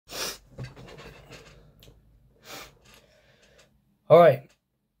Alright,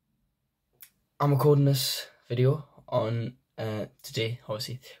 I'm recording this video on today,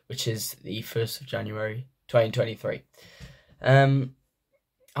 obviously, which is the 1st of January 2023. I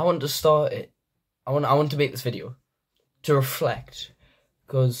want to start it. I want to make this video to reflect,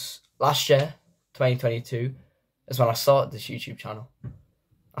 because last year, 2022, is when I started this YouTube channel.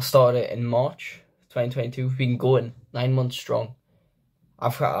 I started it in March 2022. We've been going 9 months strong.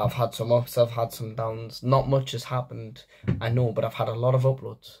 I've had some ups, I've had some downs. Not much has happened, I know, but I've had a lot of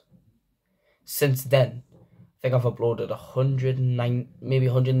uploads. Since then, I think I've uploaded 109, maybe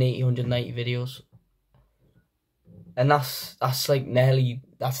 180, 190 videos. And that's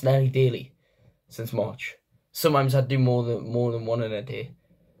nearly daily since March. Sometimes I do more than one in a day.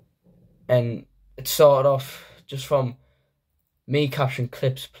 And it started off just from me capturing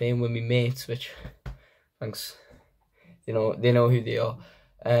clips playing with my mates, which, thanks. You know, they know who they are.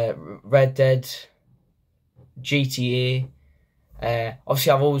 Red Dead, GTA.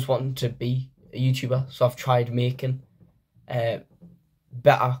 Obviously, I've always wanted to be a YouTuber, so I've tried making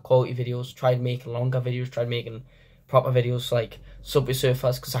better quality videos, tried making longer videos, tried making proper videos like Subway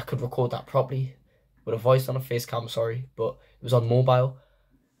Surfers, because I could record that properly with a voice on a face cam, sorry, but it was on mobile.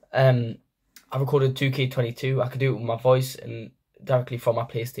 I recorded 2K22, I could do it with my voice and directly from my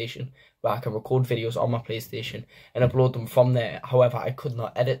PlayStation, where I can record videos on my PlayStation and upload them from there. However, I could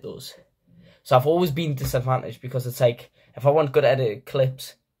not edit those. So I've always been disadvantaged, because it's like, if I want good edited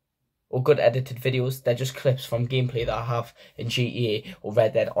clips or good edited videos, they're just clips from gameplay that I have in GTA or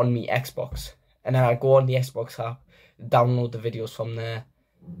Red Dead on me Xbox. And then I go on the Xbox app, download the videos from there,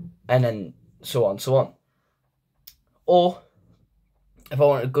 and then so on, so on. Or, if I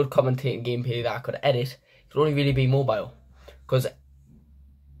want a good commentating gameplay that I could edit, it could only really be mobile. Because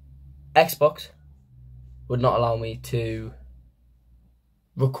Xbox would not allow me to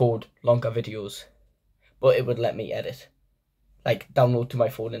record longer videos, but it would let me edit, like download to my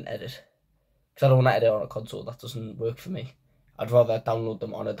phone and edit. Because I don't want to edit on a console, that doesn't work for me. I'd rather download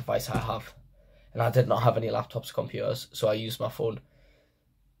them on a device I have, and I did not have any laptops or computers, so I used my phone.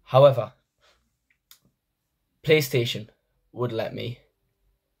 However, PlayStation would let me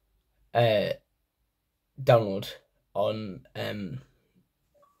download on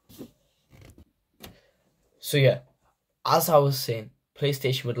so yeah, as I was saying,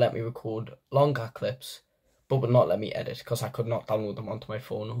 PlayStation would let me record longer clips, but would not let me edit, because I could not download them onto my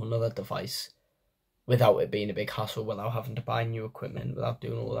phone or another device without it being a big hassle, without having to buy new equipment, without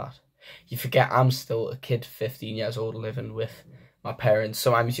doing all that. You forget I'm still a kid, 15 years old, living with my parents.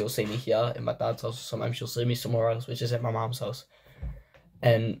 Sometimes you'll see me here in my dad's house, sometimes you'll see me somewhere else, which is at my mom's house.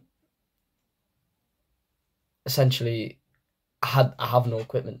 And essentially, I have no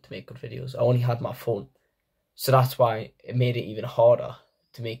equipment to make good videos. I only had my phone. So that's why it made it even harder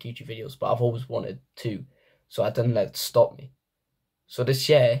to make YouTube videos. But I've always wanted to, so I didn't let it stop me. So this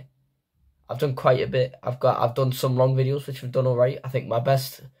year, I've done quite a bit. I've done some long videos, which have done alright. I think my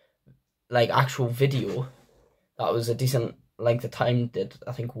best, like, actual video that was a decent length of time did,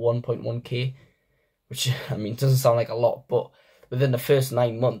 I think, 1.1k, which, I mean, doesn't sound like a lot, but within the first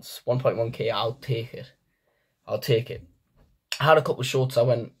 9 months, 1.1k, I'll take it. I'll take it. I had a couple of shorts I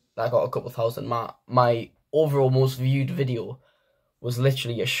got a couple thousand. My overall most viewed video was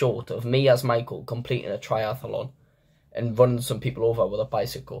literally a short of me as Michael completing a triathlon and running some people over with a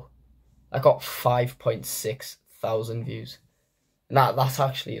bicycle. I got 5.6 thousand views. And that's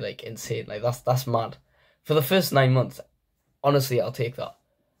actually, like, insane. Like, that's mad. For the first 9 months, honestly, I'll take that.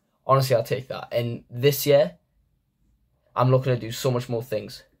 Honestly, I'll take that. And this year, I'm looking to do so much more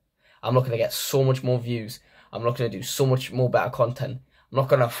things. I'm looking to get so much more views. I'm looking to do so much more better content. I'm not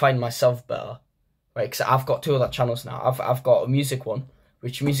going to find myself better, right? Because I've got 2 other channels now. I've got a music one,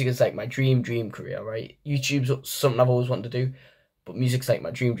 which music is like my dream career, right? YouTube's something I've always wanted to do, but music's like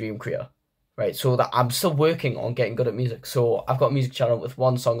my dream career, right? So that I'm still working on getting good at music. So I've got a music channel with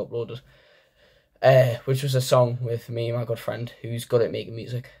 1 song uploaded, which was a song with me and my good friend who's good at making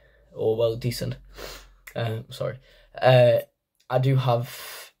music, or well, decent. Sorry. I do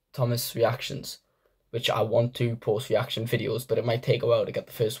have Thomas Reactions, which I want to post reaction videos, but it might take a while to get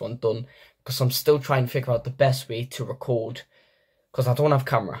the first one done, because I'm still trying to figure out the best way to record, because I don't have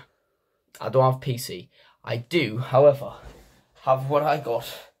camera, I don't have PC. I do, however, have what I got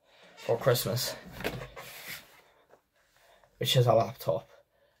for Christmas, which is a laptop.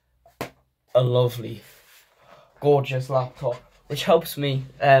 A lovely, gorgeous laptop, which helps me,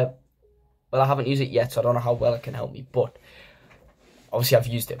 well, I haven't used it yet, so I don't know how well it can help me, but obviously I've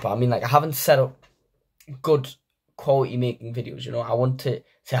used it, but I mean, like, I haven't set up good quality making videos, you know. I want it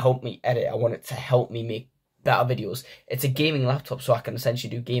to help me edit. I want it to help me make better videos. It's a gaming laptop, so I can essentially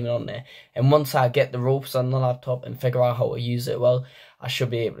do gaming on there. And once I get the ropes on the laptop and figure out how to use it well, I should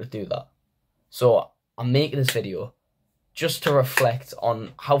be able to do that. So I'm making this video just to reflect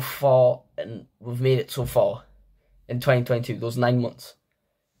on how far and we've made it so far in 2022, those 9 months.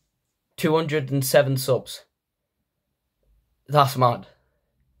 207 subs. That's mad.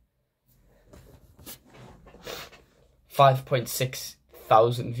 5.6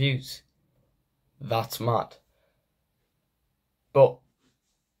 thousand views. That's mad. But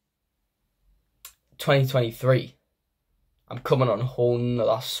 2023, I'm coming on a whole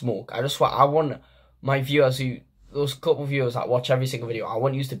nother smoke. I want my viewers, those couple of viewers that watch every single video, I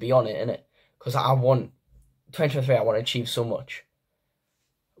want you to be on it, innit? Because 2023, I want to achieve so much.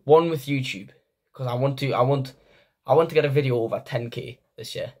 One with YouTube, because I want to get a video over 10k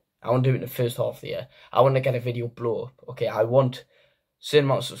this year. I want to do it in the first half of the year. I want to get a video blow up. Okay, I want a certain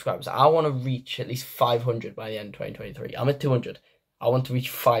amount of subscribers. I want to reach at least 500 by the end of 2023. I'm at 200. I want to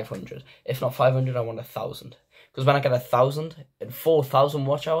reach 500. If not 500, I want 1,000. Because when I get 1,000 and 4,000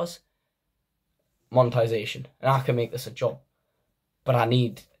 watch hours, monetization, and I can make this a job. But I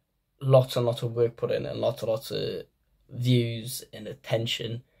need lots and lots of work put in, and lots of views and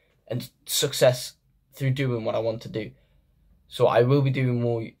attention and success through doing what I want to do. So I will be doing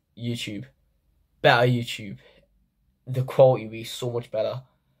more YouTube, better YouTube. The quality will be so much better.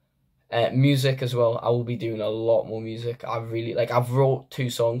 Music as well. I will be doing a lot more music. I've wrote 2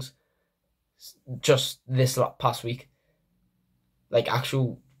 songs just this past week. I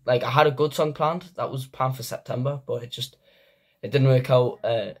had a good song planned that was planned for September, but it didn't work out.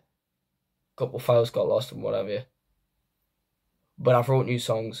 A couple of files got lost and whatever. But I've wrote new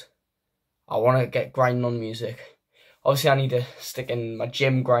songs. I want to get grinding on music. Obviously, I need to stick in my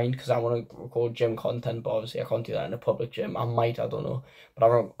gym grind because I want to record gym content, but obviously I can't do that in a public gym. I might, I don't know. But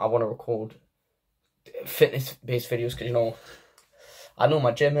I want to record fitness-based videos because, you know, I know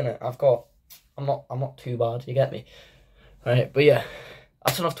my gym, innit? I'm not too bad, you get me? Alright, but yeah,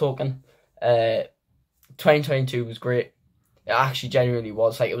 that's enough talking. 2022 was great. It actually genuinely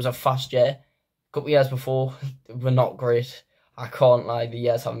was. It was a fast year. A couple of years before were not great. I can't lie, the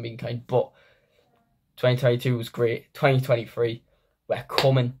years haven't been kind, but 2022 was great. 2023, we're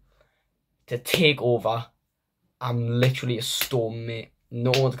coming to take over. I'm literally a storm, mate.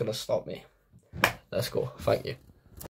 No one's going to stop me. Let's go. Thank you.